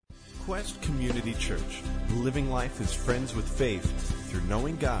Quest Community Church, living life as friends with faith through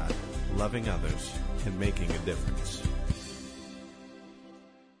knowing God, loving others, and making a difference.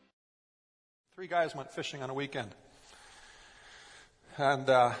 3 guys went fishing on a weekend. And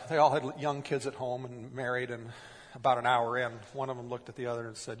they all had young kids at home and married, and about an hour in, one of them looked at the other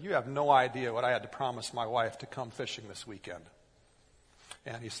and said, "You have no idea what I had to promise my wife to come fishing this weekend."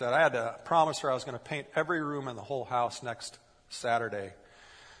 And he said, "I had to promise her I was going to paint every room in the whole house next Saturday."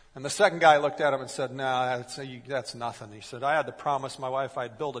 And the second guy looked at him and said, "No, that's nothing." He said, "I had to promise my wife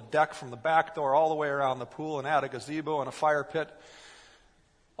I'd build a deck from the back door all the way around the pool and add a gazebo and a fire pit,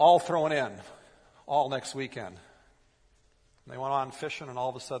 all thrown in, all next weekend." And they went on fishing, and all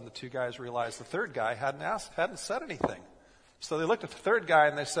of a sudden the 2 guys realized the third guy hadn't said anything. So they looked at the third guy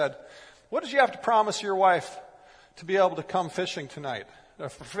and they said, "What did you have to promise your wife to be able to come fishing tonight,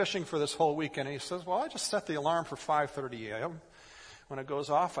 for fishing for this whole weekend?" And he says, "Well, I just set the alarm for 5:30 a.m. When it goes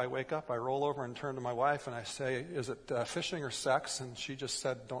off, I wake up, I roll over and turn to my wife and I say, 'Is it fishing or sex?' And she just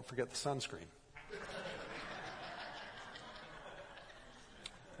said, 'Don't forget the sunscreen.'"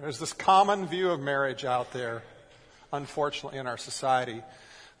 There's this common view of marriage out there, unfortunately, in our society,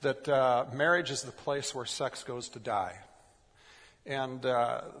 that marriage is the place where sex goes to die. And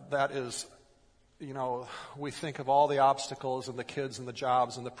that is, we think of all the obstacles and the kids and the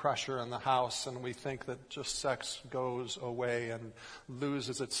jobs and the pressure in the house, and we think that just sex goes away and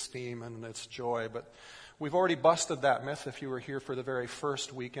loses its steam and its joy. But we've already busted that myth. If you were here for the very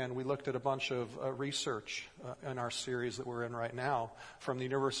first weekend, we looked at a bunch of research in our series that we're in right now from the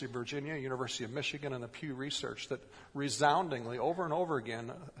University of Virginia, University of Michigan, and the Pew Research that resoundingly, over and over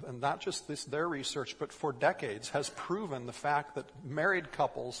again, and not just their research, but for decades, has proven the fact that married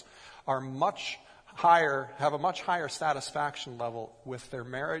couples are have a much higher satisfaction level with their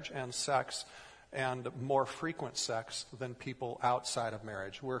marriage and sex, and more frequent sex than people outside of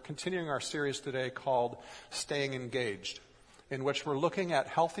marriage. We're continuing our series today called Staying Engaged, in which we're looking at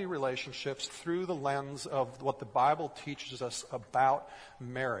healthy relationships through the lens of what the Bible teaches us about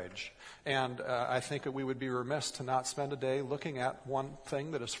marriage. And I think that we would be remiss to not spend a day looking at one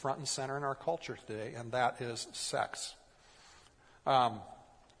thing that is front and center in our culture today, and that is sex.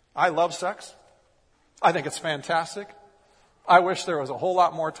 I love sex. I think it's fantastic. I wish there was a whole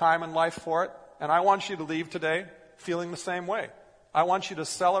lot more time in life for it. And I want you to leave today feeling the same way. I want you to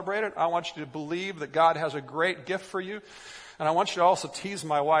celebrate it. I want you to believe that God has a great gift for you. And I want you to also tease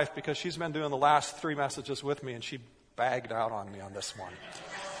my wife, because she's been doing the last 3 messages with me, and she bagged out on me on this one.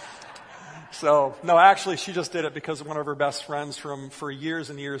 So, no, actually, she just did it because one of her best friends for years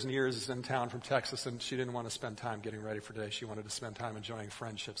and years and years is in town from Texas, and she didn't want to spend time getting ready for today. She wanted to spend time enjoying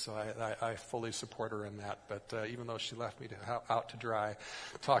friendship, so I fully support her in that. But even though she left me out to dry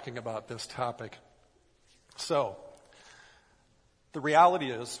talking about this topic. So, the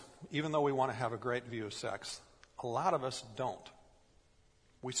reality is, even though we want to have a great view of sex, a lot of us don't.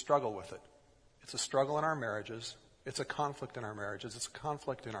 We struggle with it. It's a struggle in our marriages. It's a conflict in our marriages. It's a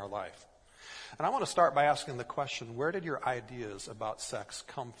conflict in our life. And I want to start by asking the question, where did your ideas about sex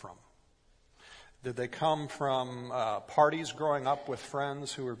come from? Did they come from parties growing up with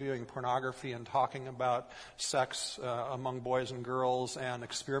friends who were viewing pornography and talking about sex among boys and girls and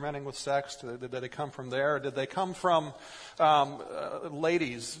experimenting with sex? Did they come from there? Did they come from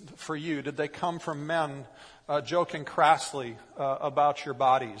ladies, for you? Did they come from men joking crassly about your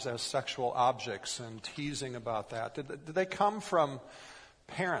bodies as sexual objects and teasing about that? Did they come from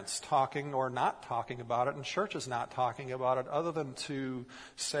parents talking or not talking about it, and churches not talking about it, other than to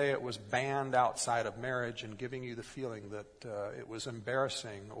say it was banned outside of marriage and giving you the feeling that it was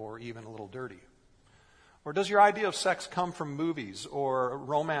embarrassing or even a little dirty? Or does your idea of sex come from movies or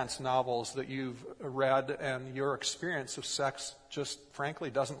romance novels that you've read, and your experience of sex just frankly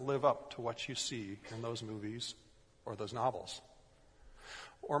doesn't live up to what you see in those movies or those novels?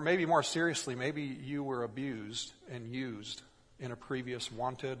 Or maybe more seriously, maybe you were abused and used in a previous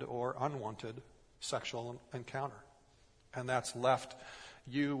wanted or unwanted sexual encounter, and that's left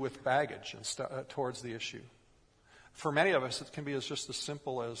you with baggage towards the issue. For many of us, it can be just as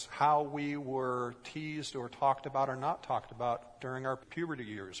simple as how we were teased or talked about or not talked about during our puberty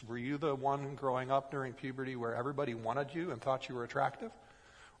years. Were you the one growing up during puberty where everybody wanted you and thought you were attractive?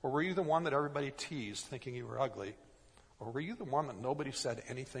 Or were you the one that everybody teased thinking you were ugly? Or were you the one that nobody said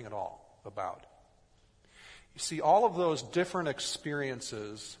anything at all about? You see, all of those different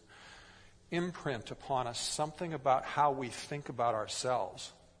experiences imprint upon us something about how we think about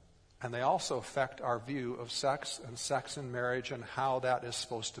ourselves. And they also affect our view of sex and sex in marriage and how that is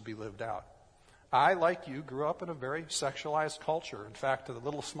supposed to be lived out. I, like you, grew up in a very sexualized culture. In fact, the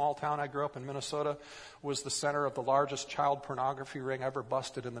little small town I grew up in, Minnesota, was the center of the largest child pornography ring ever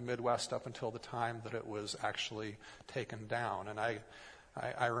busted in the Midwest up until the time that it was actually taken down. And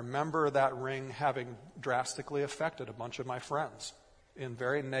I remember that ring having drastically affected a bunch of my friends in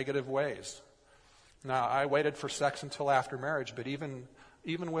very negative ways. Now, I waited for sex until after marriage, but even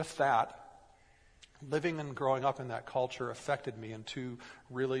with that, living and growing up in that culture affected me in two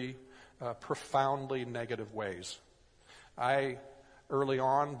really profoundly negative ways. I, early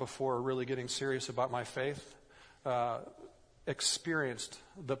on, before really getting serious about my faith, experienced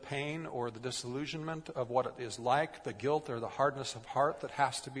the pain or the disillusionment of what it is like, the guilt or the hardness of heart that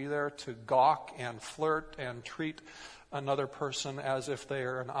has to be there to gawk and flirt and treat another person as if they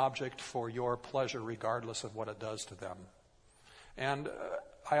are an object for your pleasure, regardless of what it does to them. And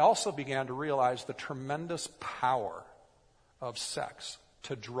I also began to realize the tremendous power of sex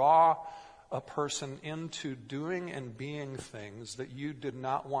to draw a person into doing and being things that you did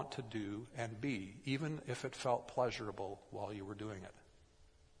not want to do and be, even if it felt pleasurable while you were doing it.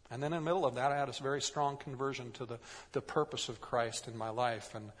 And then in the middle of that, I had a very strong conversion to the purpose of Christ in my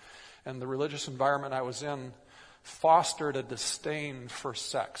life. And the religious environment I was in fostered a disdain for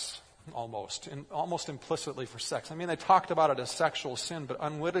sex, almost implicitly for sex. I mean, they talked about it as sexual sin, but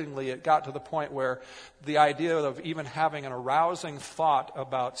unwittingly it got to the point where the idea of even having an arousing thought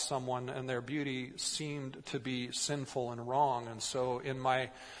about someone and their beauty seemed to be sinful and wrong. And so in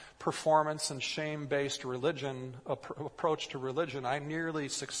my performance and shame-based approach to religion, I nearly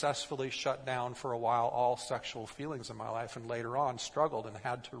successfully shut down for a while all sexual feelings in my life, and later on struggled and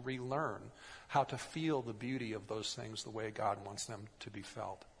had to relearn how to feel the beauty of those things the way God wants them to be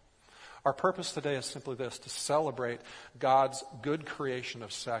felt. Our purpose today is simply this: to celebrate God's good creation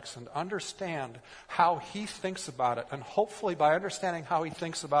of sex and understand how He thinks about it, and hopefully by understanding how He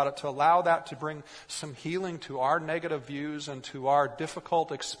thinks about it, to allow that to bring some healing to our negative views and to our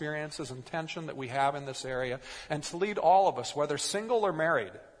difficult experiences and tension that we have in this area, and to lead all of us, whether single or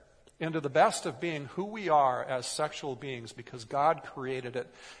married, into the best of being who we are as sexual beings, because God created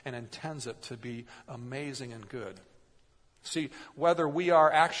it and intends it to be amazing and good. See, whether we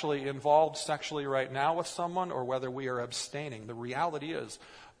are actually involved sexually right now with someone or whether we are abstaining, the reality is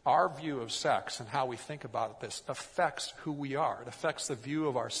our view of sex and how we think about this affects who we are. It affects the view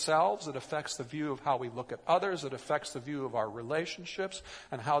of ourselves. It affects the view of how we look at others. It affects the view of our relationships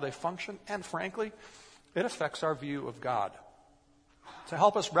and how they function. And frankly, it affects our view of God. To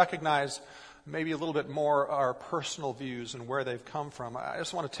help us recognize maybe a little bit more our personal views and where they've come from, I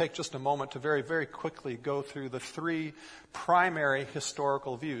just want to take just a moment to very, very quickly go through the three primary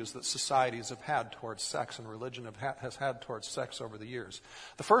historical views that societies have had towards sex and religion has had towards sex over the years.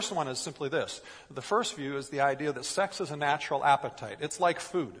 The first one is simply this. The first view is the idea that sex is a natural appetite. It's like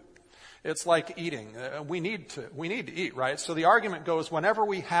food. It's like eating. We need to eat, right? So the argument goes, whenever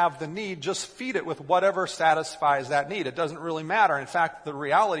we have the need, just feed it with whatever satisfies that need. It doesn't really matter. In fact, the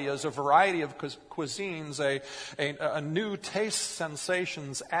reality is a variety of cuisines, a new taste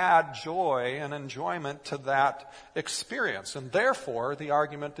sensations add joy and enjoyment to that experience. And therefore, the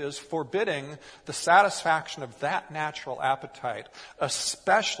argument is forbidding the satisfaction of that natural appetite,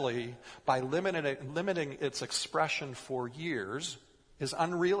 especially by limiting its expression for years, is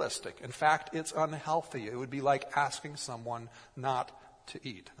unrealistic. In fact, it's unhealthy. It would be like asking someone not to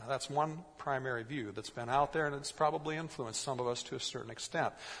eat. Now, that's one primary view that's been out there, and it's probably influenced some of us to a certain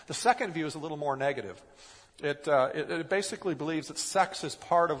extent. The second view is a little more negative. It basically believes that sex is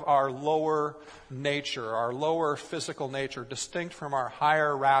part of our lower nature, our lower physical nature, distinct from our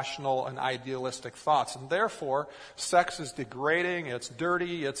higher rational and idealistic thoughts. And therefore, sex is degrading, it's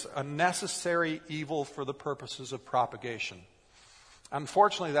dirty, it's a necessary evil for the purposes of propagation.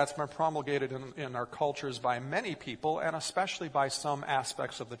 Unfortunately, that's been promulgated in our cultures by many people, and especially by some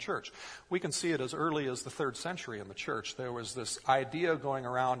aspects of the church. We can see it as early as the 3rd century in the church. There was this idea going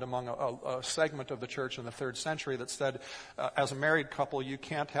around among a segment of the church in the 3rd century that said, as a married couple, you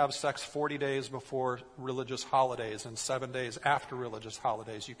can't have sex 40 days before religious holidays and 7 days after religious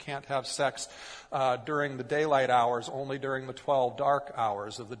holidays. You can't have sex during the daylight hours, only during the 12 dark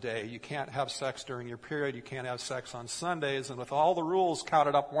hours of the day. You can't have sex during your period. You can't have sex on Sundays. And with all the rules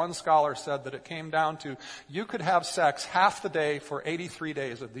counted up, one scholar said that it came down to you could have sex half the day for 83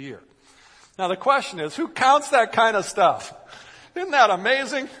 days of the year. Now the question is, who counts that kind of stuff? Isn't that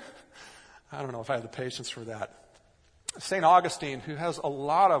amazing? I don't know if I have the patience for that. St. Augustine, who has a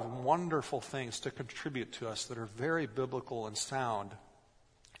lot of wonderful things to contribute to us that are very biblical and sound,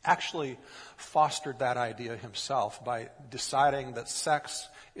 actually fostered that idea himself by deciding that sex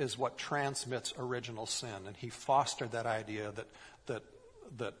is what transmits original sin. And he fostered that idea that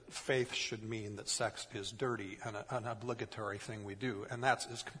that faith should mean that sex is dirty and an obligatory thing we do. And that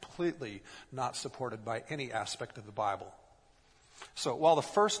is completely not supported by any aspect of the Bible. So while the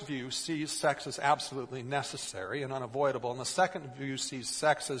first view sees sex as absolutely necessary and unavoidable, and the second view sees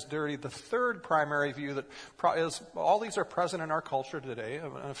sex as dirty, the third primary view that is, all these are present in our culture today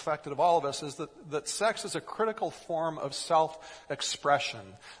and affected of all of us, is that sex is a critical form of self-expression,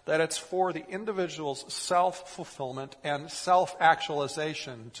 that it's for the individual's self-fulfillment and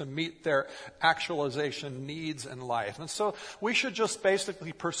self-actualization to meet their actualization needs in life. And so we should just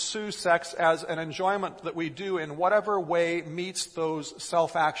basically pursue sex as an enjoyment that we do in whatever way meets those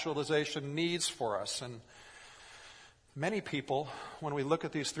self-actualization needs for us. And many people, when we look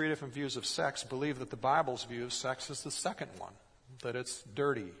at these three different views of sex, believe that the Bible's view of sex is the second one, that it's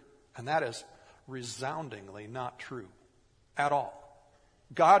dirty. And that is resoundingly not true at all.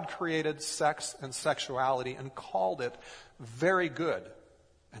 God created sex and sexuality and called it very good.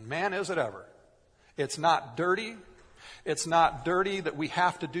 And man, is it ever. It's not dirty. It's not dirty that we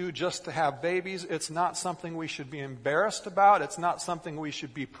have to do just to have babies. It's not something we should be embarrassed about. It's not something we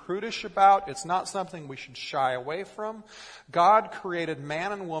should be prudish about. It's not something we should shy away from. God created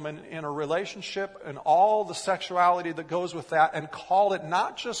man and woman in a relationship and all the sexuality that goes with that and called it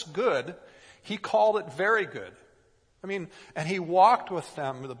not just good, He called it very good. And He walked with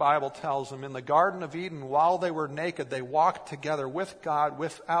them, the Bible tells them, in the Garden of Eden while they were naked. They walked together with God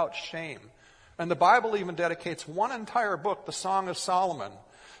without shame. And the Bible even dedicates one entire book, the Song of Solomon,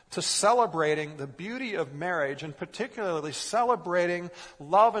 to celebrating the beauty of marriage, and particularly celebrating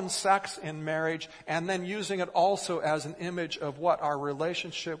love and sex in marriage, and then using it also as an image of what our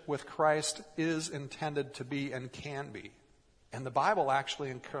relationship with Christ is intended to be and can be. And the Bible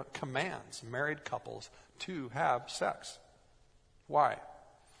actually commands married couples to have sex. Why?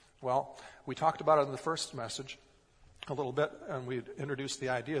 Well, we talked about it in the first message a little bit, and we introduced the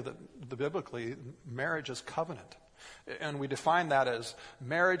idea that biblically marriage is covenant. And we define that as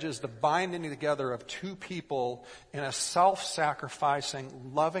marriage is the binding together of two people in a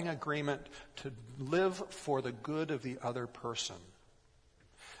self-sacrificing, loving agreement to live for the good of the other person.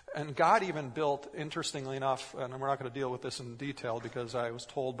 And God even built, interestingly enough, and we're not going to deal with this in detail because I was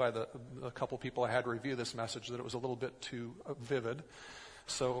told by a couple people I had to review this message that it was a little bit too vivid.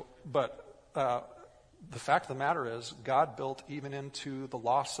 The fact of the matter is, God built even into the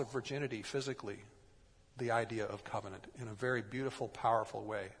loss of virginity physically the idea of covenant in a very beautiful, powerful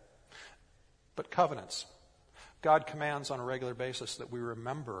way. But covenants. God commands on a regular basis that we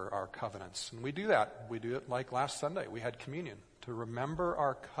remember our covenants. And we do that. We do it like last Sunday. We had communion to remember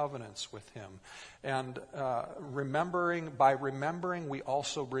our covenants with Him. And by remembering, we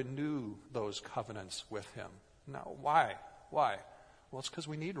also renew those covenants with Him. Now, why? Why? Well, it's because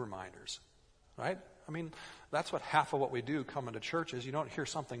we need reminders, right? That's what half of what we do coming to church is. You don't hear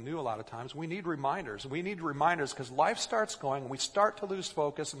something new a lot of times. We need reminders. We need reminders because life starts going and we start to lose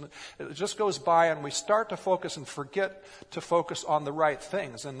focus and it just goes by and we start to focus and forget to focus on the right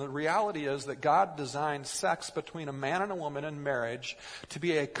things. And the reality is that God designed sex between a man and a woman in marriage to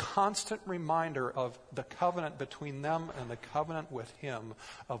be a constant reminder of the covenant between them and the covenant with Him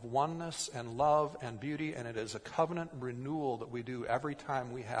of oneness and love and beauty. And it is a covenant renewal that we do every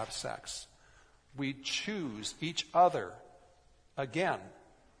time we have sex. We choose each other again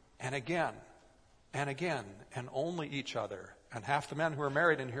and again and again and only each other. And half the men who are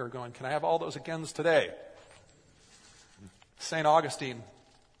married in here are going, can I have all those agains today? St. Augustine,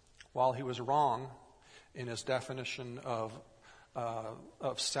 while he was wrong in his definition of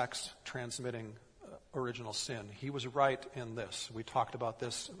sex transmitting original sin, he was right in this. We talked about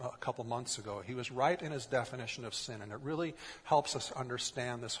this a couple months ago. He was right in his definition of sin, and it really helps us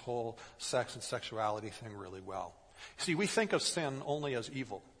understand this whole sex and sexuality thing really well. See, we think of sin only as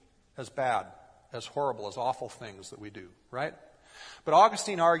evil, as bad, as horrible, as awful things that we do, right? But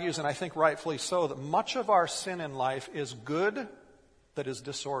Augustine argues, and I think rightfully so, that much of our sin in life is good that is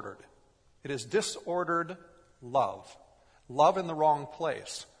disordered. It is disordered love. Love in the wrong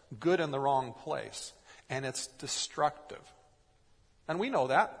place. Good in the wrong place. And it's destructive. And we know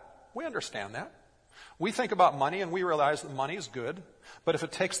that. We understand that. We think about money and we realize that money is good. But if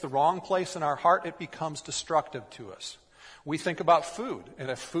it takes the wrong place in our heart, it becomes destructive to us. We think about food, and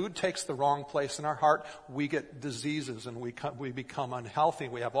if food takes the wrong place in our heart, we get diseases and we become unhealthy.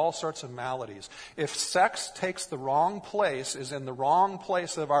 We have all sorts of maladies. If sex takes the wrong place, is in the wrong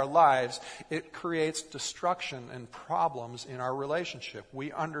place of our lives, it creates destruction and problems in our relationship.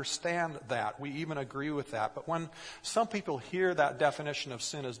 We understand that. We even agree with that. But when some people hear that definition of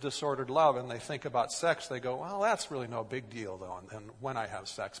sin as disordered love and they think about sex, they go, well, that's really no big deal, though, and when I have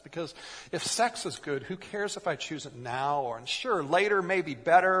sex. Because if sex is good, who cares if I choose it now for. And sure, later may be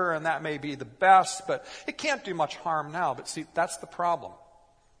better and that may be the best, but it can't do much harm now. But see, that's the problem.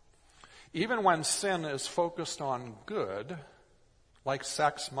 Even when sin is focused on good, like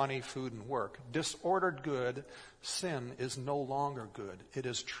sex, money, food, and work, disordered good, sin is no longer good. It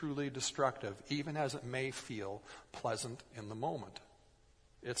is truly destructive, even as it may feel pleasant in the moment.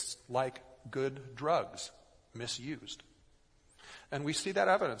 It's like good drugs, misused. And we see that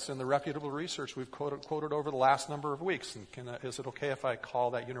evidence in the reputable research we've quoted over the last number of weeks. And is it okay if I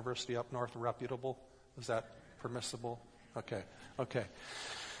call that university up north reputable? Is that permissible? Okay.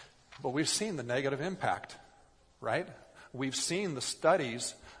 But we've seen the negative impact, right? We've seen the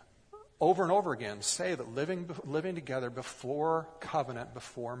studies over and over again say that living together before covenant,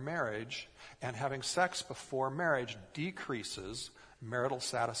 before marriage, and having sex before marriage decreases marital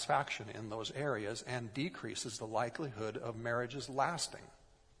satisfaction in those areas and decreases the likelihood of marriages lasting.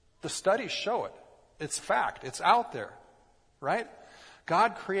 The studies show it. It's fact. It's out there, right?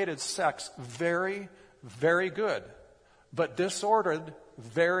 God created sex very, very good. But disordered,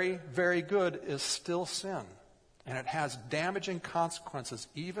 very, very good is still sin. And it has damaging consequences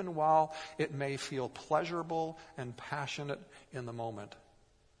even while it may feel pleasurable and passionate in the moment.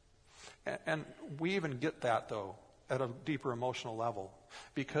 And we even get that, though, at a deeper emotional level.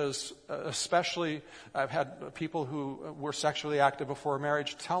 Because especially I've had people who were sexually active before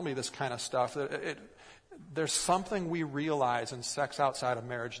marriage tell me this kind of stuff. There's something we realize in sex outside of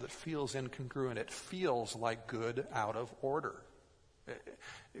marriage that feels incongruent. It feels like good out of order.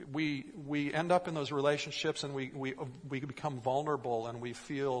 We end up in those relationships and we become vulnerable and we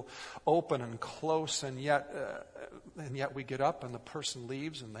feel open and close, and yet we get up and the person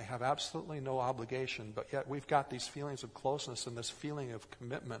leaves and they have absolutely no obligation, but yet we've got these feelings of closeness and this feeling of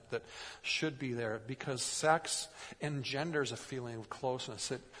commitment that should be there because sex engenders a feeling of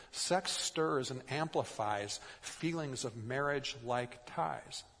closeness. Sex stirs and amplifies feelings of marriage-like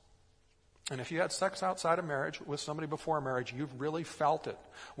ties. And if you had sex outside of marriage with somebody before marriage, you've really felt it.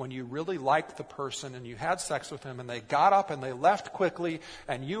 When you really liked the person and you had sex with them and they got up and they left quickly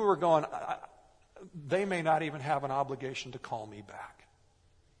and you were going, they may not even have an obligation to call me back.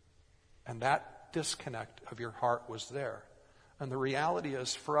 And that disconnect of your heart was there. And the reality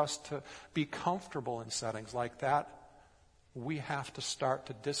is, for us to be comfortable in settings like that, we have to start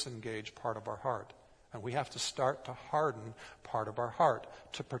to disengage part of our heart. And we have to start to harden part of our heart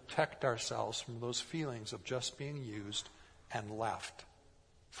to protect ourselves from those feelings of just being used and left.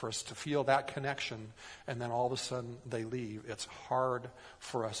 For us to feel that connection and then all of a sudden they leave, it's hard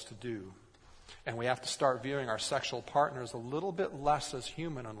for us to do. And we have to start viewing our sexual partners a little bit less as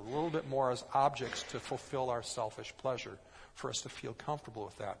human and a little bit more as objects to fulfill our selfish pleasure, for us to feel comfortable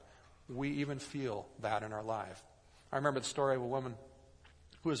with that. We even feel that in our life. I remember the story of a woman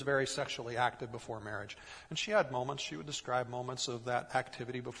who was very sexually active before marriage. And she had moments, she would describe moments of that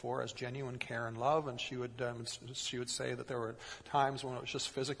activity before as genuine care and love, and she would say that there were times when it was just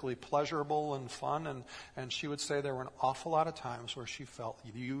physically pleasurable and fun, and she would say there were an awful lot of times where she felt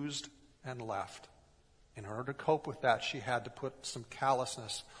used and left. In order to cope with that, she had to put some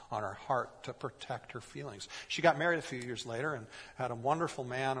callousness on her heart to protect her feelings. She got married a few years later and had a wonderful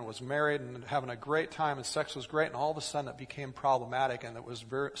man and was married and having a great time, and sex was great, and all of a sudden it became problematic and it was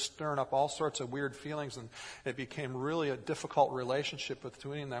stirring up all sorts of weird feelings, and it became really a difficult relationship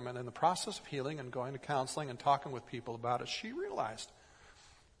between them. And in the process of healing and going to counseling and talking with people about it, she realized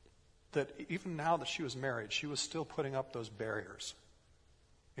that even now that she was married, she was still putting up those barriers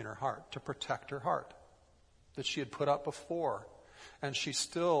in her heart to protect her heart that she had put up before. And she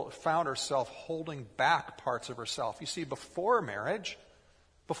still found herself holding back parts of herself. You see, before marriage,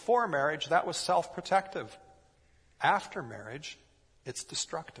 that was self-protective. After marriage, it's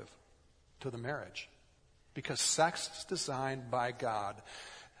destructive to the marriage. Because sex is designed by God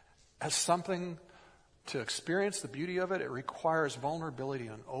as something to experience the beauty of it. It requires vulnerability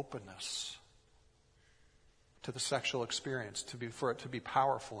and openness to the sexual experience, for it to be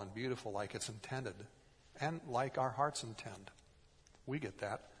powerful and beautiful like it's intended. And like our hearts intend. We get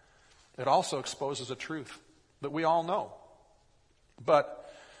that. It also exposes a truth that we all know.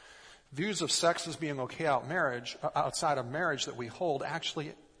 But views of sex as being okay outside of marriage that we hold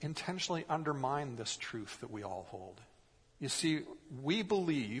actually intentionally undermine this truth that we all hold. You see, we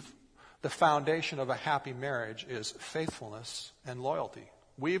believe the foundation of a happy marriage is faithfulness and loyalty.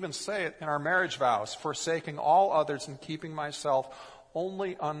 We even say it in our marriage vows, forsaking all others and keeping myself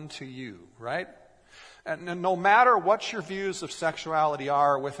only unto you, right? And no matter what your views of sexuality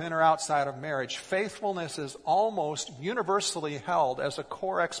are within or outside of marriage, faithfulness is almost universally held as a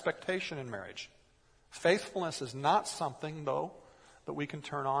core expectation in marriage. Faithfulness is not something, though, that we can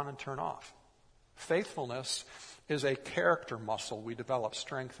turn on and turn off. Faithfulness is a character muscle we develop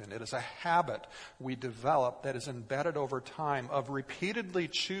strength in. It is a habit we develop that is embedded over time of repeatedly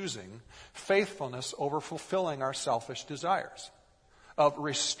choosing faithfulness over fulfilling our selfish desires, of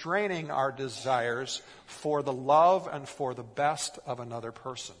restraining our desires for the love and for the best of another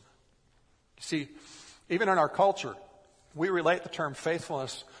person. You see, even in our culture, we relate the term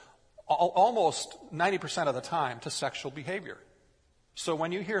faithfulness almost 90% of the time to sexual behavior. So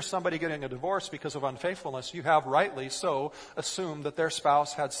when you hear somebody getting a divorce because of unfaithfulness, you have rightly so assumed that their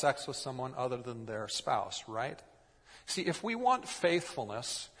spouse had sex with someone other than their spouse, right? See, if we want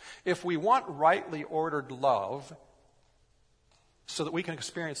faithfulness, if we want rightly ordered love, so that we can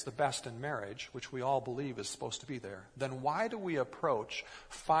experience the best in marriage, which we all believe is supposed to be there, then why do we approach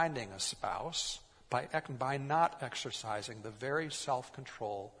finding a spouse by not exercising the very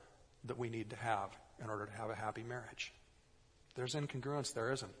self-control that we need to have in order to have a happy marriage? There's incongruence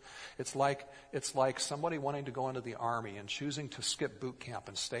there, isn't? It's like somebody wanting to go into the army and choosing to skip boot camp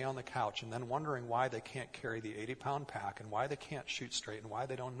and stay on the couch and then wondering why they can't carry the 80-pound pack and why they can't shoot straight and why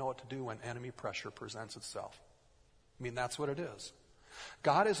they don't know what to do when enemy pressure presents itself. I mean, that's what it is.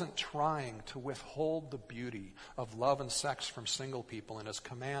 God isn't trying to withhold the beauty of love and sex from single people in his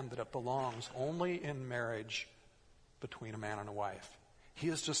command that it belongs only in marriage between a man and a wife. He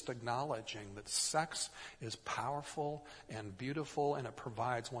is just acknowledging that sex is powerful and beautiful, and it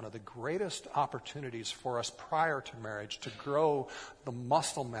provides one of the greatest opportunities for us prior to marriage to grow the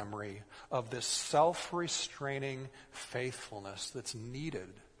muscle memory of this self-restraining faithfulness that's needed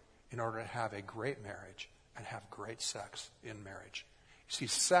in order to have a great marriage and have great sex in marriage. You see,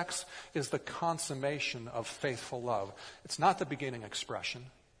 sex is the consummation of faithful love. It's not the beginning expression.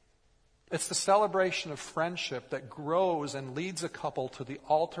 It's the celebration of friendship that grows and leads a couple to the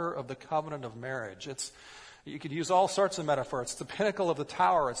altar of the covenant of marriage. You could use all sorts of metaphors. It's the pinnacle of the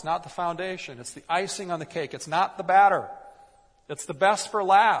tower. It's not the foundation. It's the icing on the cake. It's not the batter. It's the best for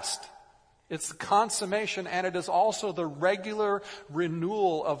last. It's the consummation, and it is also the regular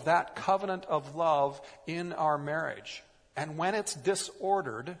renewal of that covenant of love in our marriage. And when it's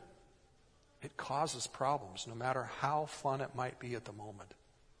disordered, it causes problems, no matter how fun it might be at the moment.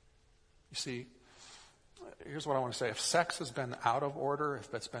 You see, here's what I want to say. If sex has been out of order,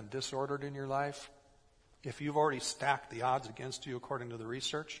 if it's been disordered in your life, if you've already stacked the odds against you according to the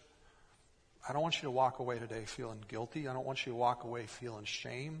research, I don't want you to walk away today feeling guilty. I don't want you to walk away feeling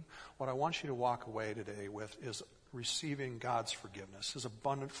shame. What I want you to walk away today with is receiving God's forgiveness, his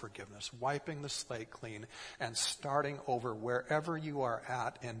abundant forgiveness, wiping the slate clean, and starting over wherever you are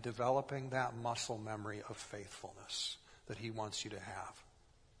at and developing that muscle memory of faithfulness that he wants you to have.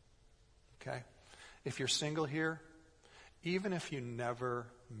 Okay? If you're single here, even if you never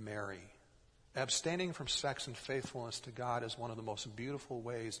marry, abstaining from sex and faithfulness to God is one of the most beautiful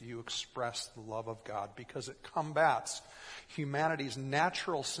ways you express the love of God, because it combats humanity's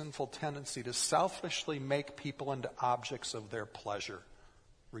natural sinful tendency to selfishly make people into objects of their pleasure,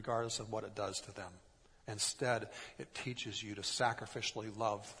 regardless of what it does to them. Instead, it teaches you to sacrificially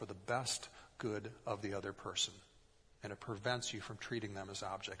love for the best good of the other person, and it prevents you from treating them as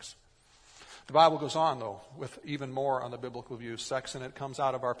objects. The Bible goes on, though, with even more on the biblical view of sex, and it comes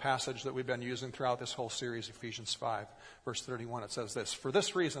out of our passage that we've been using throughout this whole series, Ephesians 5, verse 31. It says this: "For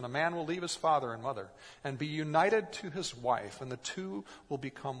this reason, a man will leave his father and mother and be united to his wife, and the two will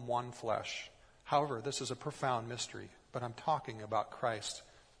become one flesh." However, this is a profound mystery, but I'm talking about Christ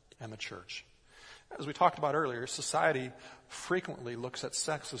and the church. As we talked about earlier, society frequently looks at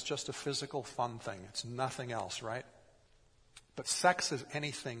sex as just a physical fun thing. It's nothing else, right? But sex is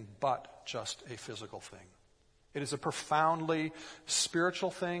anything but just a physical thing. It is a profoundly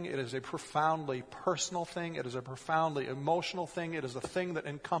spiritual thing. It is a profoundly personal thing. It is a profoundly emotional thing. It is a thing that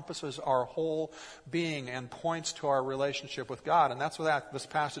encompasses our whole being and points to our relationship with God. And that's what this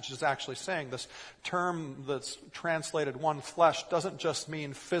passage is actually saying. This term that's translated one flesh doesn't just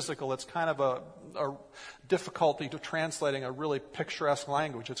mean physical. It's kind of a difficulty to translating a really picturesque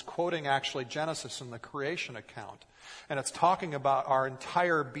language. It's quoting actually Genesis in the creation account. And it's talking about our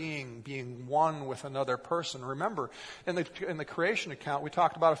entire being one with another person. Remember, in the creation account, we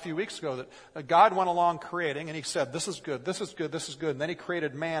talked about a few weeks ago that God went along creating, and he said, this is good, this is good, this is good. And then he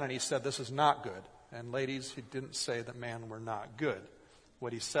created man, and he said, this is not good. And ladies, he didn't say that man were not good.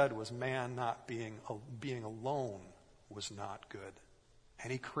 What he said was man not being alone was not good.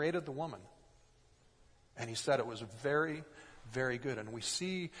 And he created the woman. And he said it was very, very good. And we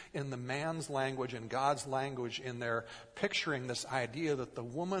see in the man's language and God's language in there picturing this idea that the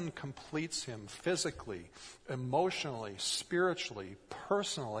woman completes him physically, emotionally, spiritually,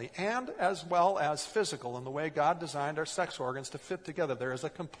 personally, and as well as physical in the way God designed our sex organs to fit together. There is a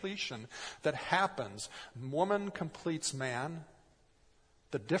completion that happens. Woman completes man.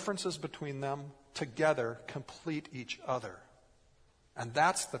 The differences between them together complete each other. And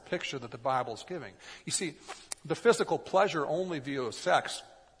that's the picture that the Bible's giving. You see, the physical pleasure-only view of sex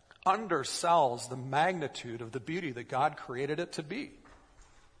undersells the magnitude of the beauty that God created it to be.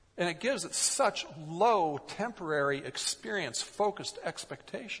 And it gives it such low, temporary, experience-focused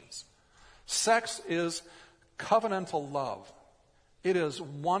expectations. Sex is covenantal love. It is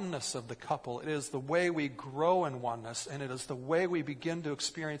oneness of the couple. It is the way we grow in oneness, and it is the way we begin to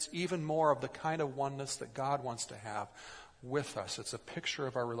experience even more of the kind of oneness that God wants to have with us. It's a picture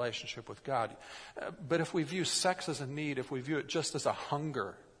of our relationship with God. But if we view sex as a need, if we view it just as a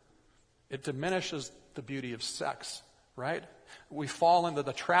hunger, it diminishes the beauty of sex, right? We fall into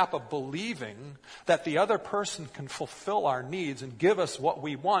the trap of believing that the other person can fulfill our needs and give us what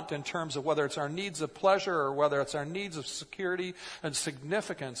we want in terms of whether it's our needs of pleasure or whether it's our needs of security and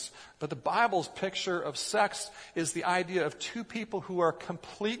significance. But the Bible's picture of sex is the idea of two people who are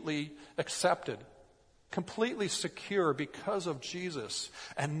completely accepted, completely secure because of Jesus.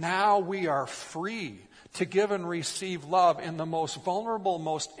 And now we are free to give and receive love in the most vulnerable,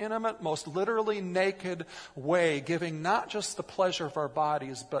 most intimate, most literally naked way, giving not just the pleasure of our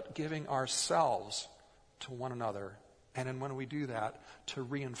bodies, but giving ourselves to one another. And then when we do that, to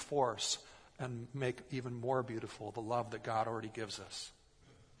reinforce and make even more beautiful the love that God already gives us.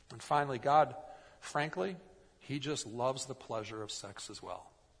 And finally, God, frankly, He just loves the pleasure of sex as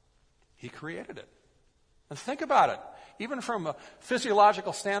well. He created it. And think about it. Even from a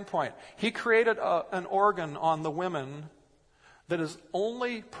physiological standpoint, He created an organ on the women that his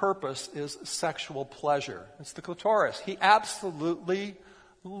only purpose is sexual pleasure. It's the clitoris. He absolutely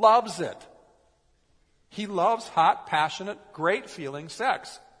loves it. He loves hot, passionate, great feeling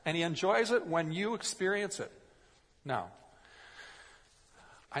sex. And He enjoys it when you experience it. Now,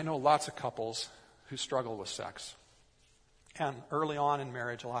 I know lots of couples who struggle with sex. And early on in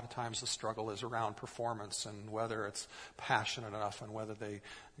marriage, a lot of times the struggle is around performance and whether it's passionate enough and whether they,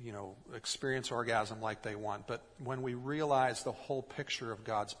 experience orgasm like they want. But when we realize the whole picture of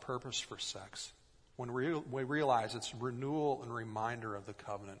God's purpose for sex, when we realize it's renewal and reminder of the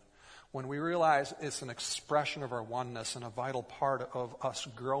covenant, when we realize it's an expression of our oneness and a vital part of us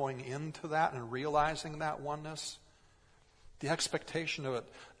growing into that and realizing that oneness, the expectation of it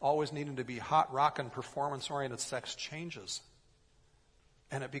always needing to be hot, rockin', performance-oriented sex changes.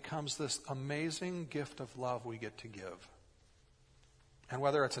 And it becomes this amazing gift of love we get to give. And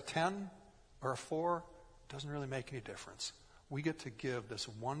whether it's a 10 or a 4, doesn't really make any difference. We get to give this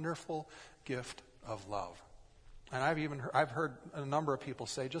wonderful gift of love. And I've heard a number of people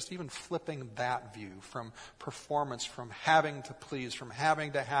say, just even flipping that view from performance, from having to please, from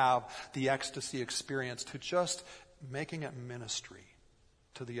having to have the ecstasy experience, to just making it ministry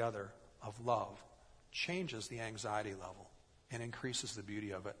to the other of love, changes the anxiety level and increases the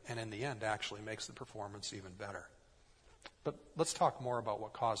beauty of it, and in the end actually makes the performance even better. But let's talk more about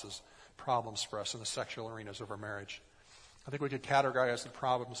what causes problems for us in the sexual arenas of our marriage. I think we could categorize the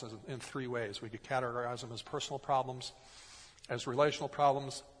problems in 3 ways. We could categorize them as personal problems, as relational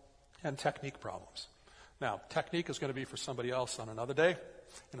problems, and technique problems. Now, technique is going to be for somebody else on another day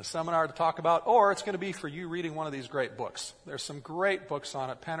in a seminar to talk about, or it's going to be for you reading one of these great books. There's some great books on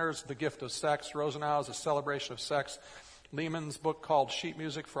it. Penner's The Gift of Sex, Rosenau's A Celebration of Sex, Lehman's book called Sheet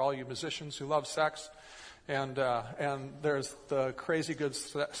Music for all you musicians who love sex, and there's The Crazy Good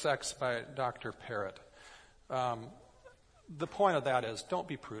Sex by Dr. Parrott. The point of that is, don't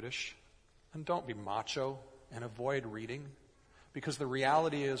be prudish and don't be macho and avoid reading. Because the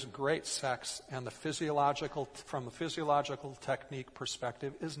reality is great sex and from the physiological technique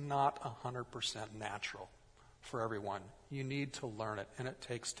perspective is not 100% natural for everyone. You need to learn it, and it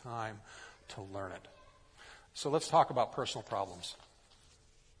takes time to learn it. So let's talk about personal problems.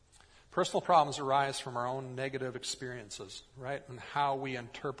 Personal problems arise from our own negative experiences, right? And how we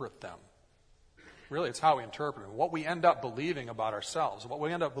interpret them. Really, it's how we interpret them. What we end up believing about ourselves, what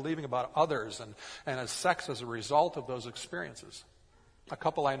we end up believing about others, and as sex as a result of those experiences. A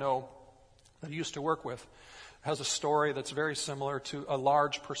couple I know that I used to work with has a story that's very similar to a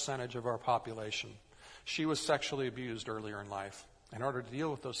large percentage of our population. She was sexually abused earlier in life. In order to deal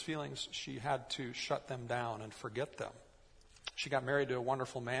with those feelings, she had to shut them down and forget them. She got married to a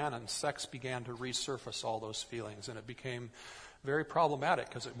wonderful man, and sex began to resurface all those feelings, and it became very problematic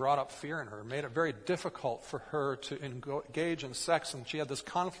because it brought up fear in her. It made it very difficult for her to engage in sex, and she had this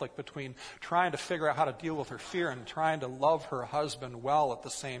conflict between trying to figure out how to deal with her fear and trying to love her husband well at the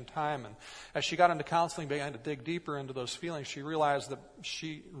same time. And as she got into counseling, began to dig deeper into those feelings, she realized that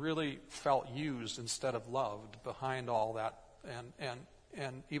she really felt used instead of loved behind all that.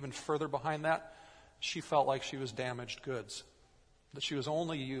 And even further behind that, she felt like she was damaged goods, that she was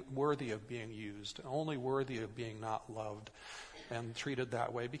only worthy of being used, only worthy of being not loved and treated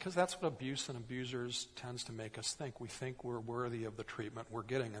that way, because that's what abuse and abusers tends to make us think. We think we're worthy of the treatment we're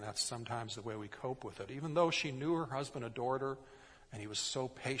getting, and that's sometimes the way we cope with it. Even though she knew her husband adored her and he was so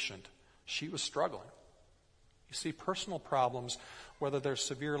patient, she was struggling. You see, personal problems, whether they're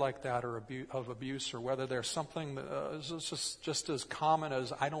severe like that or of abuse, or whether they're something that is just as common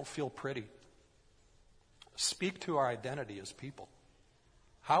as I don't feel pretty, speak to our identity as people.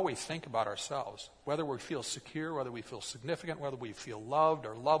 How we think about ourselves, whether we feel secure, whether we feel significant, whether we feel loved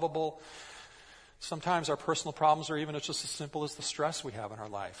or lovable. Sometimes our personal problems are even just as simple as the stress we have in our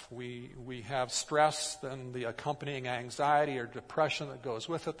life. We have stress and the accompanying anxiety or depression that goes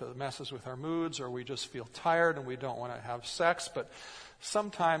with it that messes with our moods, or we just feel tired and we don't want to have sex. But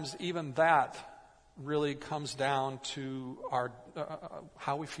sometimes even that really comes down to our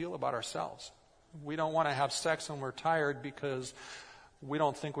how we feel about ourselves. We don't want to have sex when we're tired because we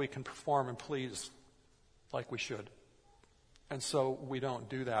don't think we can perform and please like we should. And so we don't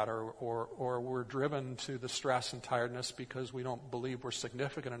do that, or we're driven to the stress and tiredness because we don't believe we're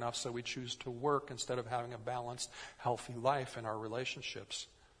significant enough, so we choose to work instead of having a balanced, healthy life in our relationships.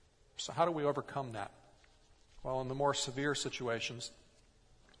 So how do we overcome that? Well, in the more severe situations,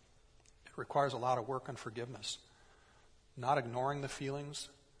 it requires a lot of work and forgiveness. Not ignoring the feelings,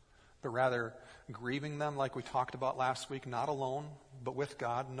 but rather grieving them like we talked about last week, not alone, but with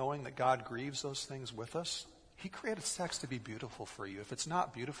God, knowing that God grieves those things with us. He created sex to be beautiful for you. If it's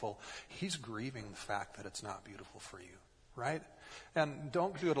not beautiful, He's grieving the fact that it's not beautiful for you, right? And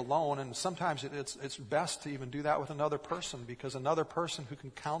don't do it alone. And sometimes it's best to even do that with another person, because another person who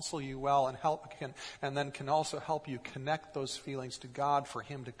can counsel you well and then can also help you connect those feelings to God for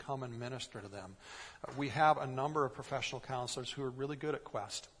Him to come and minister to them. We have a number of professional counselors who are really good at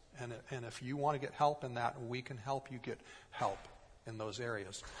Quest. And if you want to get help in that, we can help you get help in those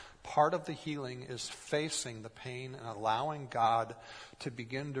areas. Part of the healing is facing the pain and allowing God to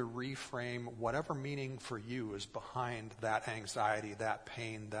begin to reframe whatever meaning for you is behind that anxiety, that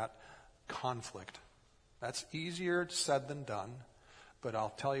pain, that conflict. That's easier said than done, but I'll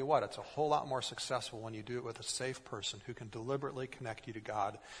tell you what, it's a whole lot more successful when you do it with a safe person who can deliberately connect you to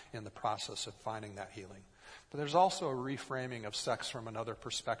God in the process of finding that healing. But there's also a reframing of sex from another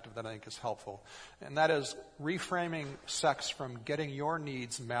perspective that I think is helpful. And that is reframing sex from getting your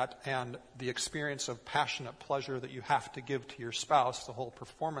needs met and the experience of passionate pleasure that you have to give to your spouse, the whole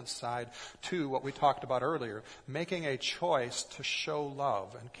performance side, to what we talked about earlier, making a choice to show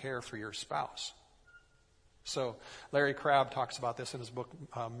love and care for your spouse. So Larry Crabb talks about this in his book,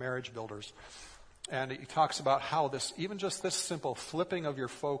 Marriage Builders. And he talks about how even just this simple flipping of your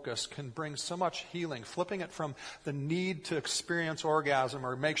focus can bring so much healing. Flipping it from the need to experience orgasm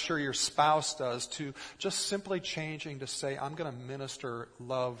or make sure your spouse does, to just simply changing to say, I'm going to minister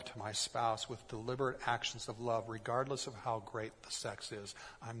love to my spouse with deliberate actions of love, regardless of how great the sex is.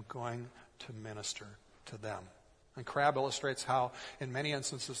 I'm going to minister to them. And Crabb illustrates how, in many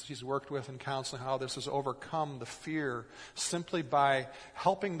instances he's worked with in counseling, how this has overcome the fear simply by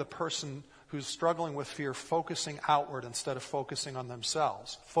helping the person who's struggling with fear focusing outward instead of focusing on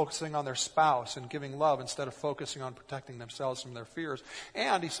themselves, focusing on their spouse and giving love instead of focusing on protecting themselves from their fears.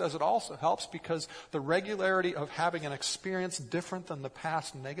 And he says it also helps because the regularity of having an experience different than the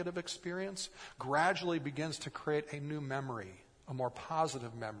past negative experience gradually begins to create a new memory, a more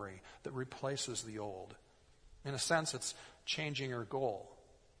positive memory that replaces the old. In a sense, it's changing your goal.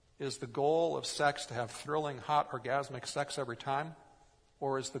 Is the goal of sex to have thrilling, hot, orgasmic sex every time?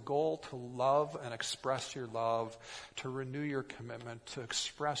 Or is the goal to love and express your love, to renew your commitment, to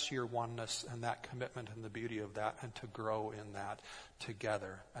express your oneness and that commitment and the beauty of that, and to grow in that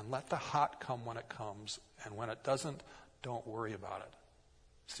together? And let the hot come when it comes, and when it doesn't, don't worry about it.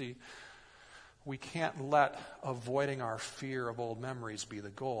 See, we can't let avoiding our fear of old memories be the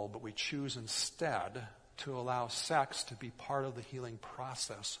goal, but we choose instead to allow sex to be part of the healing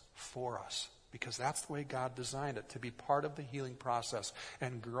process for us. Because that's the way God designed it, to be part of the healing process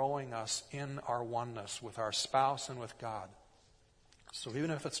and growing us in our oneness with our spouse and with God. So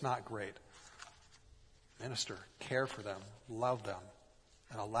even if it's not great, minister, care for them, love them,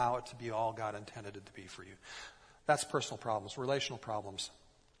 and allow it to be all God intended it to be for you. That's personal problems. Relational problems.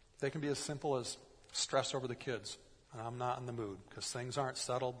 They can be as simple as stress over the kids. and I'm not in the mood because things aren't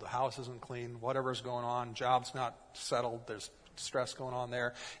settled, the house isn't clean, whatever's going on, job's not settled, there's stress going on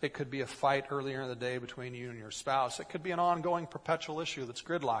there. It could be a fight earlier in the day between you and your spouse. It could be an ongoing perpetual issue that's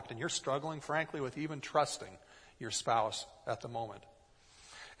gridlocked, and you're struggling, frankly, with even trusting your spouse at the moment.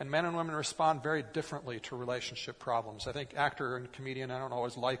 And men and women respond very differently to relationship problems. I think actor and comedian, I don't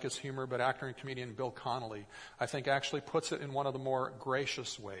always like his humor, but actor and comedian Bill Connolly, I think actually puts it in one of the more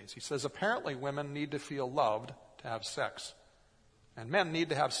gracious ways. He says, apparently women need to feel loved to have sex. And men need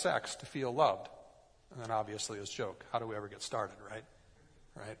to have sex to feel loved. And then obviously his joke, how do we ever get started, right?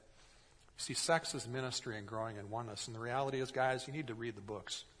 Right? See, sex is ministry and growing in oneness. And the reality is, guys, you need to read the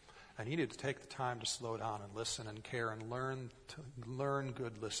books. And you need to take the time to slow down and listen and care and learn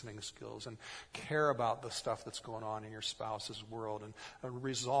good listening skills and care about the stuff that's going on in your spouse's world and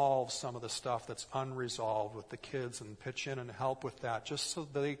resolve some of the stuff that's unresolved with the kids and pitch in and help with that just so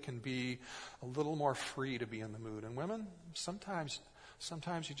they can be a little more free to be in the mood. And women, sometimes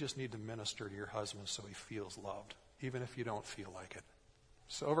you just need to minister to your husband so he feels loved, even if you don't feel like it.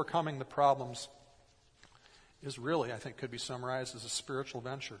 So overcoming the problems is really, I think, could be summarized as a spiritual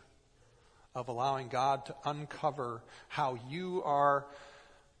venture of allowing God to uncover how you are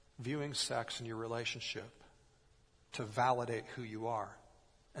viewing sex in your relationship to validate who you are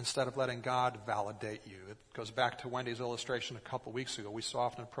instead of letting God validate you. It goes back to Wendy's illustration a couple weeks ago. We so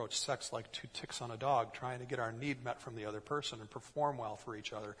often approach sex like two ticks on a dog, trying to get our need met from the other person and perform well for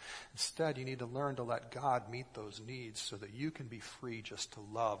each other. Instead, you need to learn to let God meet those needs so that you can be free just to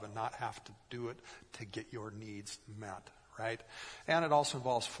love and not have to do it to get your needs met. Right? And it also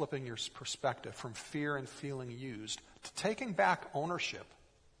involves flipping your perspective from fear and feeling used to taking back ownership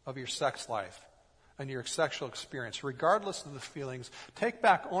of your sex life and your sexual experience. Regardless of the feelings, take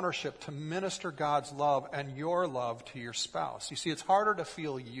back ownership to minister God's love and your love to your spouse. You see, it's harder to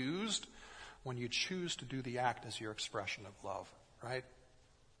feel used when you choose to do the act as your expression of love, right?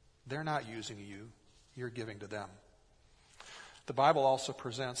 They're not using you. You're giving to them. The Bible also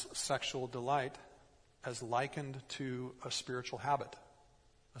presents sexual delight as likened to a spiritual habit,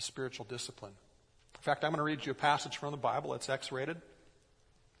 a spiritual discipline. In fact, I'm going to read you a passage from the Bible. It's X-rated.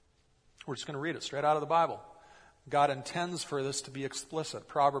 We're just going to read it straight out of the Bible. God intends for this to be explicit.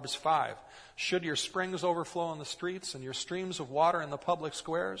 Proverbs 5. Should your springs overflow in the streets and your streams of water in the public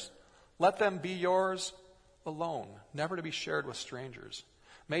squares, let them be yours alone, never to be shared with strangers.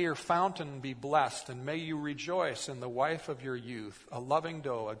 May your fountain be blessed, and may you rejoice in the wife of your youth, a loving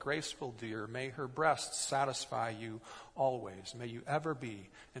doe, a graceful deer. May her breasts satisfy you always. May you ever be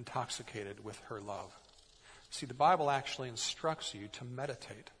intoxicated with her love. See, the Bible actually instructs you to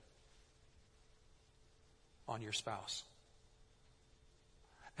meditate on your spouse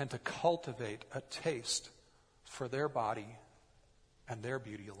and to cultivate a taste for their body and their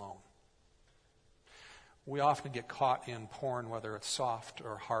beauty alone. We often get caught in porn, whether it's soft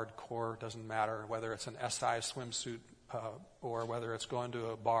or hardcore, doesn't matter, whether it's an SI swimsuit or whether it's going to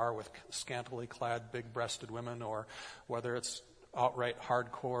a bar with scantily clad, big-breasted women, or whether it's outright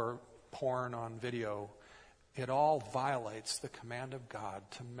hardcore porn on video. It all violates the command of God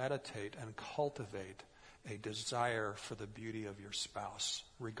to meditate and cultivate a desire for the beauty of your spouse,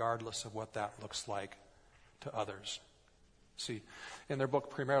 regardless of what that looks like to others. See, in their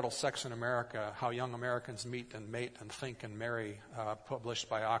book, Premarital Sex in America, How Young Americans Meet and Mate and Think and Marry, published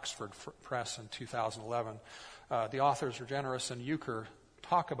by Oxford Press in 2011, the authors Regeneris and Euchre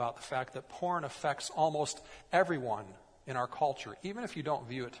talk about the fact that porn affects almost everyone in our culture, even if you don't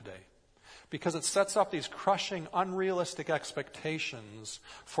view it today, because it sets up these crushing, unrealistic expectations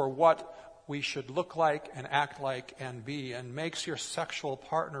for what we should look like and act like and be, and makes your sexual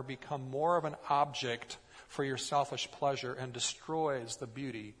partner become more of an object for your selfish pleasure and destroys the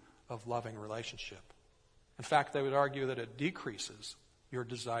beauty of loving relationship. In fact, they would argue that it decreases your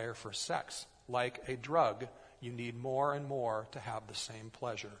desire for sex. Like a drug, you need more and more to have the same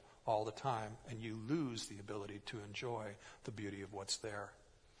pleasure all the time, and you lose the ability to enjoy the beauty of what's there.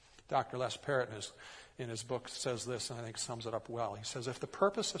 Dr. Les Parrott in his book says this, and I think sums it up well. He says, if the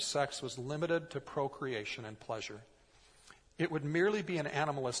purpose of sex was limited to procreation and pleasure, it would merely be an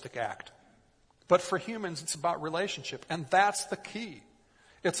animalistic act. But for humans, it's about relationship, and that's the key.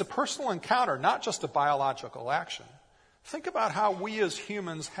 It's a personal encounter, not just a biological action. Think about how we as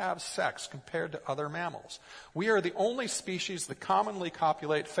humans have sex compared to other mammals. We are the only species that commonly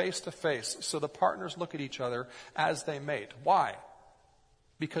copulate face to face, so the partners look at each other as they mate. Why?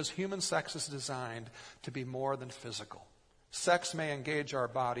 Because human sex is designed to be more than physical. Sex may engage our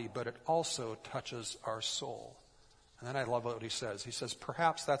body, but it also touches our soul. And then I love what he says. He says,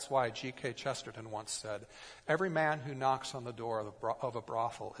 perhaps that's why G.K. Chesterton once said, every man who knocks on the door of a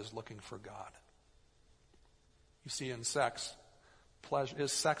brothel is looking for God. You see, in sex, pleasure,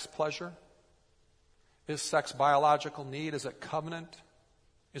 is sex pleasure? Is sex biological need? Is it covenant?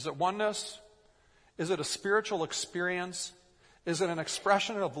 Is it oneness? Is it a spiritual experience? Is it an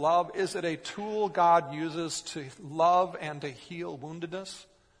expression of love? Is it a tool God uses to love and to heal woundedness?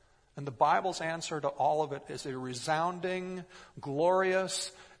 And the Bible's answer to all of it is a resounding,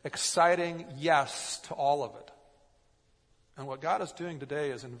 glorious, exciting yes to all of it. And what God is doing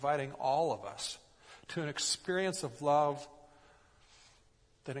today is inviting all of us to an experience of love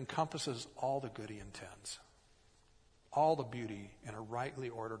that encompasses all the good He intends, all the beauty in a rightly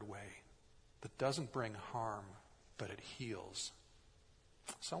ordered way that doesn't bring harm, but it heals.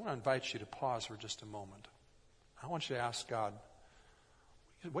 So I want to invite you to pause for just a moment. I want you to ask God,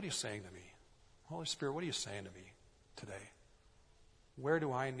 what are you saying to me? Holy Spirit, what are you saying to me today? Where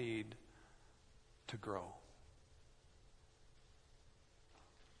do I need to grow?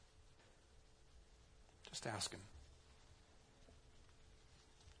 Just ask Him.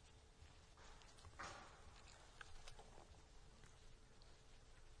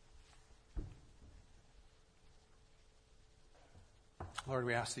 Lord,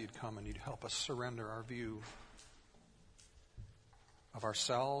 we ask that You'd come and You'd help us surrender our view of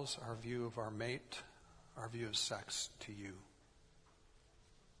ourselves, our view of our mate, our view of sex to You.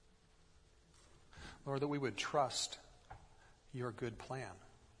 Lord, that we would trust Your good plan.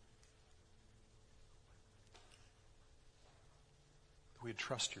 That we'd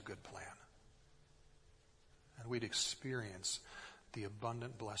trust Your good plan. And we'd experience the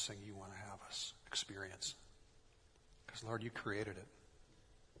abundant blessing You want to have us experience. Because, Lord, You created it.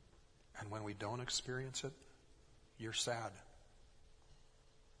 And when we don't experience it, You're sad.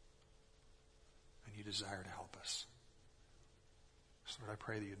 And You desire to help us. So, Lord, I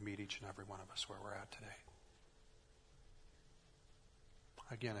pray that You'd meet each and every one of us where we're at today.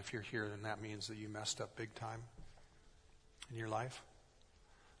 Again, if you're here, then that means that you messed up big time in your life.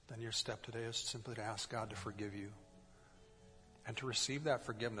 Then your step today is simply to ask God to forgive you. And to receive that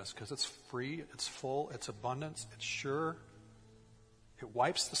forgiveness, because it's free, it's full, it's abundance, it's sure. It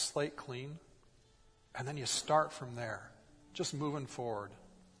wipes the slate clean. And then you start from there, just moving forward.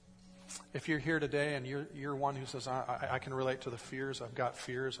 If you're here today and you're one who says, I can relate to the fears, I've got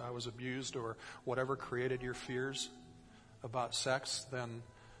fears, I was abused, or whatever created your fears about sex, then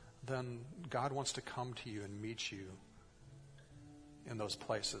God wants to come to you and meet you in those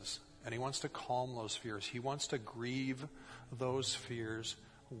places. And He wants to calm those fears. He wants to grieve those fears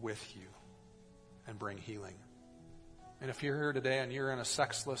with you and bring healing. And if you're here today and you're in a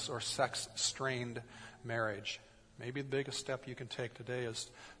sexless or sex-strained marriage, maybe the biggest step you can take today is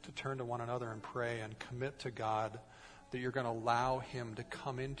to turn to one another and pray and commit to God that you're going to allow Him to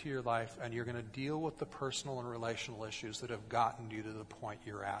come into your life and you're going to deal with the personal and relational issues that have gotten you to the point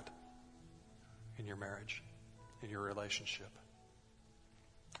you're at in your marriage, in your relationship.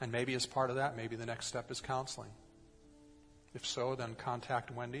 And maybe as part of that, maybe the next step is counseling. If so, then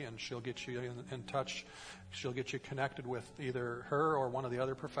contact Wendy and she'll get you in touch. She'll get you connected with either her or one of the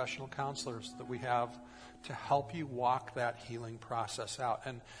other professional counselors that we have to help you walk that healing process out.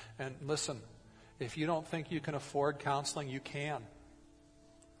 And listen, if you don't think you can afford counseling, you can.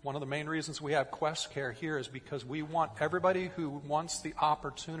 One of the main reasons we have Quest Care here is because we want everybody who wants the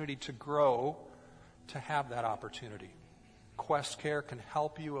opportunity to grow to have that opportunity. Quest Care can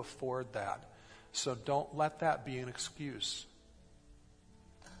help you afford that. So don't let that be an excuse.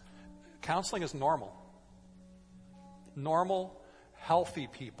 Counseling is normal. Normal, healthy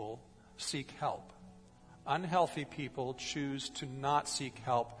people seek help. Unhealthy people choose to not seek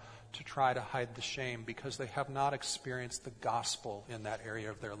help to try to hide the shame because they have not experienced the gospel in that area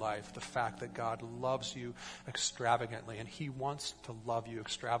of their life. The fact that God loves you extravagantly, and He wants to love you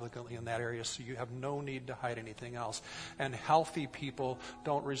extravagantly in that area, so you have no need to hide anything else. And healthy people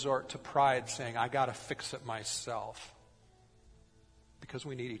don't resort to pride saying, I got to fix it myself. Because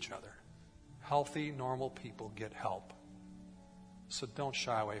we need each other. Healthy, normal people get help. So don't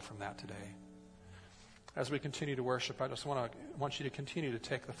shy away from that today. As we continue to worship, I just want you to continue to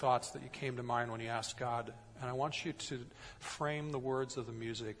take the thoughts that you came to mind when you asked God, and I want you to frame the words of the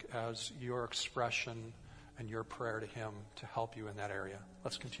music as your expression and your prayer to Him to help you in that area.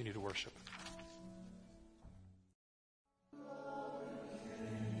 Let's continue to worship.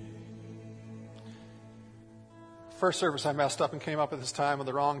 First service I messed up and came up at this time at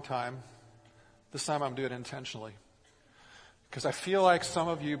the wrong time. This time I'm doing it intentionally. Because I feel like some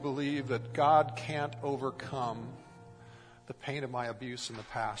of you believe that God can't overcome the pain of my abuse in the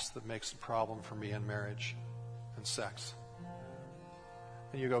past that makes a problem for me in marriage and sex.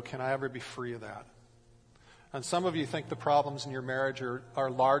 And you go, can I ever be free of that? And some of you think the problems in your marriage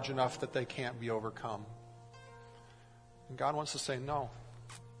are large enough that they can't be overcome. And God wants to say, no,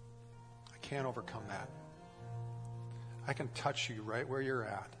 I can't overcome that. I can touch you right where you're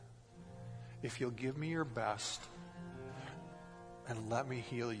at if you'll give me your best and let me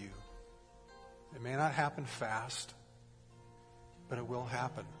heal you. It may not happen fast, but it will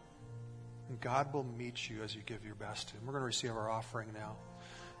happen. And God will meet you as you give your best to Him. We're going to receive our offering now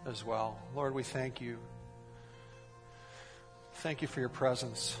as well. Lord, we thank you. Thank you for your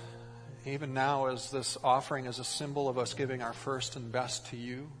presence. Even now, as this offering is a symbol of us giving our first and best to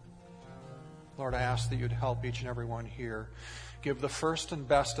you, Lord, I ask that you'd help each and every one here give the first and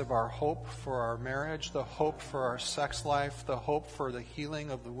best of our hope for our marriage, the hope for our sex life, the hope for the healing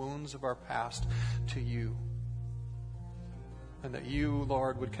of the wounds of our past to you. And that you,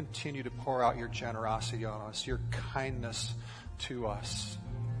 Lord, would continue to pour out your generosity on us, your kindness to us,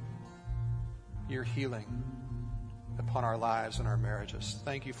 your healing upon our lives and our marriages.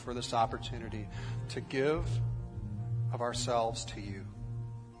 Thank you for this opportunity to give of ourselves to you.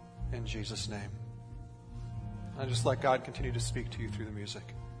 In Jesus' name. I just let God continue to speak to you through the music.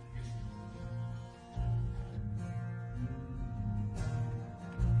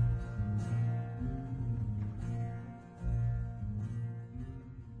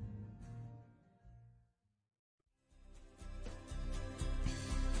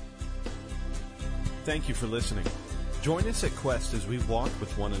 Thank you for listening. Join us at Quest as we walk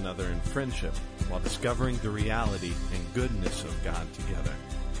with one another in friendship while discovering the reality and goodness of God together.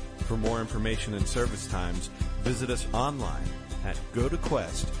 For more information and service times, visit us online at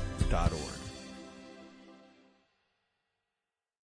gotoquest.org.